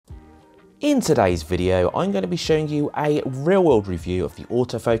In today's video, I'm going to be showing you a real-world review of the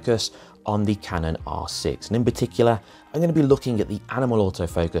autofocus on the Canon R6, and in particular, I'm going to be looking at the animal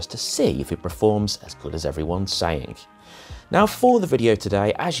autofocus to see if it performs as good as everyone's saying. Now for the video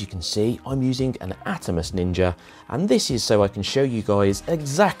today, as you can see, I'm using an Atomos Ninja, and this is so I can show you guys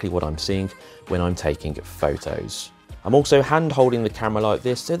exactly what I'm seeing when I'm taking photos. I'm also hand holding the camera like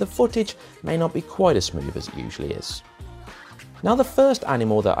this, so the footage may not be quite as smooth as it usually is. Now the first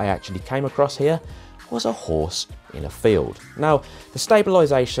animal that I actually came across here was a horse in a field. Now the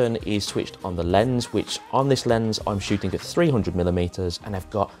stabilization is switched on the lens, which on this lens I'm shooting at 300mm and I've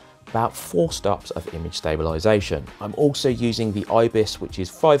got about 4 stops of image stabilization. I'm also using the IBIS, which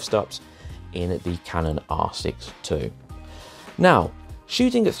is 5 stops in the Canon R6 II. Now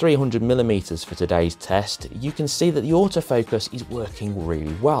shooting at 300mm for today's test, you can see that the autofocus is working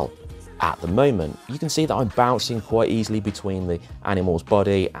really well. At the moment, you can see that I'm bouncing quite easily between the animal's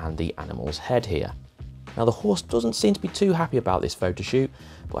body and the animal's head here. Now the horse doesn't seem to be too happy about this photo shoot,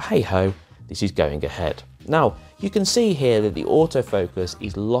 but hey ho, this is going ahead. Now you can see here that the autofocus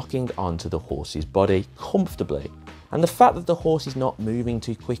is locking onto the horse's body comfortably, and the fact that the horse is not moving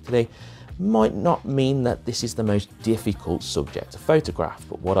too quickly might not mean that this is the most difficult subject to photograph,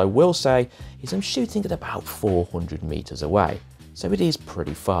 but what I will say is I'm shooting at about 400 meters away, so it is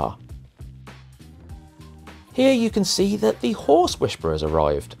pretty far. Here you can see that the horse whisperer has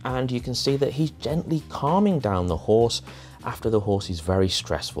arrived, and you can see that he's gently calming down the horse after the horse's very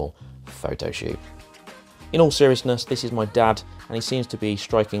stressful photo shoot. In all seriousness, this is my dad, and he seems to be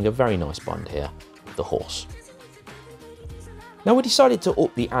striking a very nice bond here with the horse. Now we decided to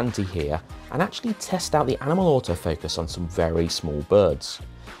up the ante here and actually test out the animal autofocus on some very small birds.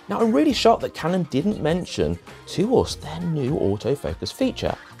 Now I'm really shocked that Canon didn't mention to us their new autofocus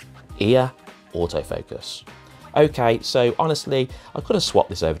feature, ear autofocus. Okay, so honestly, I could have swapped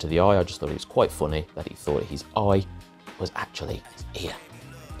this over to the eye. I just thought it was quite funny that he thought his eye was actually his ear.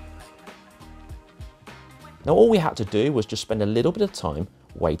 Now all we had to do was just spend a little bit of time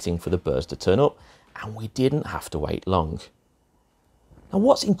waiting for the birds to turn up, and we didn't have to wait long. Now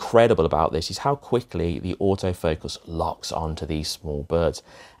what's incredible about this is how quickly the autofocus locks onto these small birds.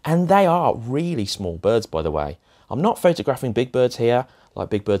 And they are really small birds, by the way. I'm not photographing big birds here, like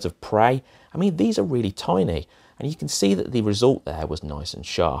big birds of prey. I mean, these are really tiny, and you can see that the result there was nice and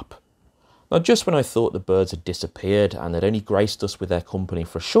sharp. Now just when I thought the birds had disappeared and they'd only graced us with their company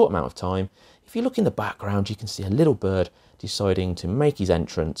for a short amount of time, if you look in the background you can see a little bird deciding to make his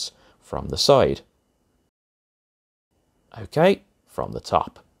entrance from the side. Okay, from the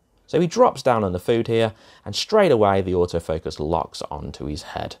top. So he drops down on the food here, and straight away the autofocus locks onto his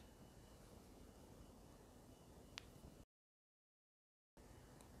head.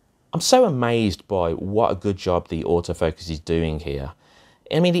 I'm so amazed by what a good job the autofocus is doing here.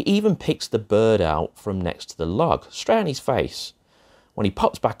 I mean, it even picks the bird out from next to the log, straight on his face. When he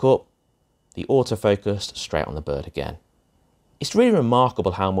pops back up, the autofocus straight on the bird again. It's really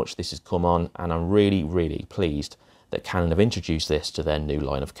remarkable how much this has come on, and I'm really, really pleased that Canon have introduced this to their new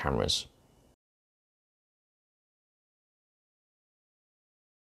line of cameras.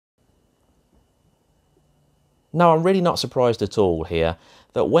 Now I'm really not surprised at all here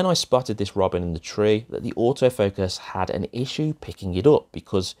that when I spotted this robin in the tree that the autofocus had an issue picking it up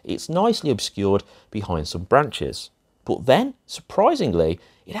because it's nicely obscured behind some branches. But then, surprisingly,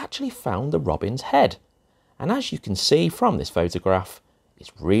 it actually found the robin's head. And as you can see from this photograph,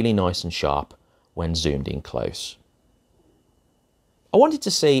 it's really nice and sharp when zoomed in close. I wanted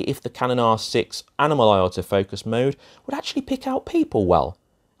to see if the Canon R6 animal eye autofocus mode would actually pick out people well,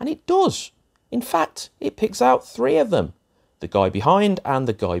 and it does. In fact, it picks out 3 of them, the guy behind and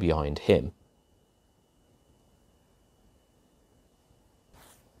the guy behind him.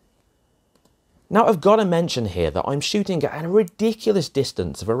 Now I've got to mention here that I'm shooting at a ridiculous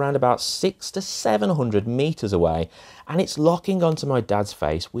distance of around about 600 to 700 meters away, and it's locking onto my dad's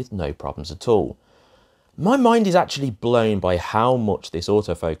face with no problems at all. My mind is actually blown by how much this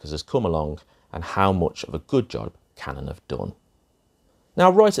autofocus has come along and how much of a good job Canon have done. Now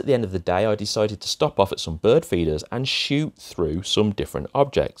right at the end of the day I decided to stop off at some bird feeders and shoot through some different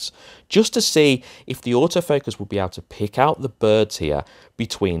objects just to see if the autofocus would be able to pick out the birds here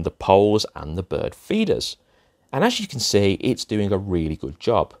between the poles and the bird feeders. And as you can see, it's doing a really good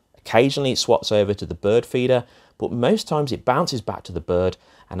job. Occasionally it swaps over to the bird feeder, but most times it bounces back to the bird,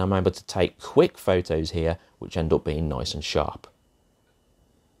 and I'm able to take quick photos here which end up being nice and sharp.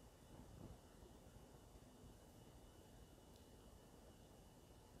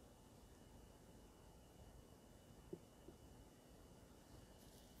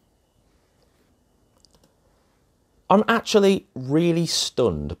 I'm actually really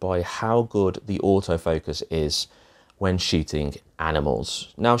stunned by how good the autofocus is when shooting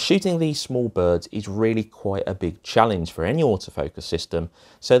animals. Now, shooting these small birds is really quite a big challenge for any autofocus system,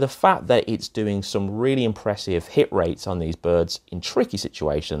 so the fact that it's doing some really impressive hit rates on these birds in tricky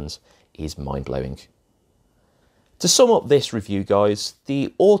situations is mind-blowing. To sum up this review, guys,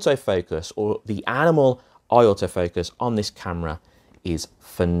 the autofocus, or the animal eye autofocus on this camera, is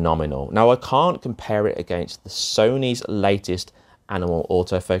phenomenal. Now, I can't compare it against the Sony's latest animal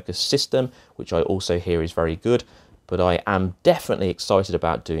autofocus system, which I also hear is very good, but I am definitely excited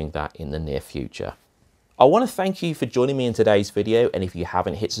about doing that in the near future. I want to thank you for joining me in today's video, and if you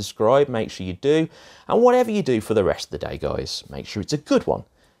haven't hit subscribe, make sure you do. And whatever you do for the rest of the day, guys, make sure it's a good one,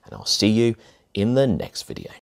 and I'll see you in the next video.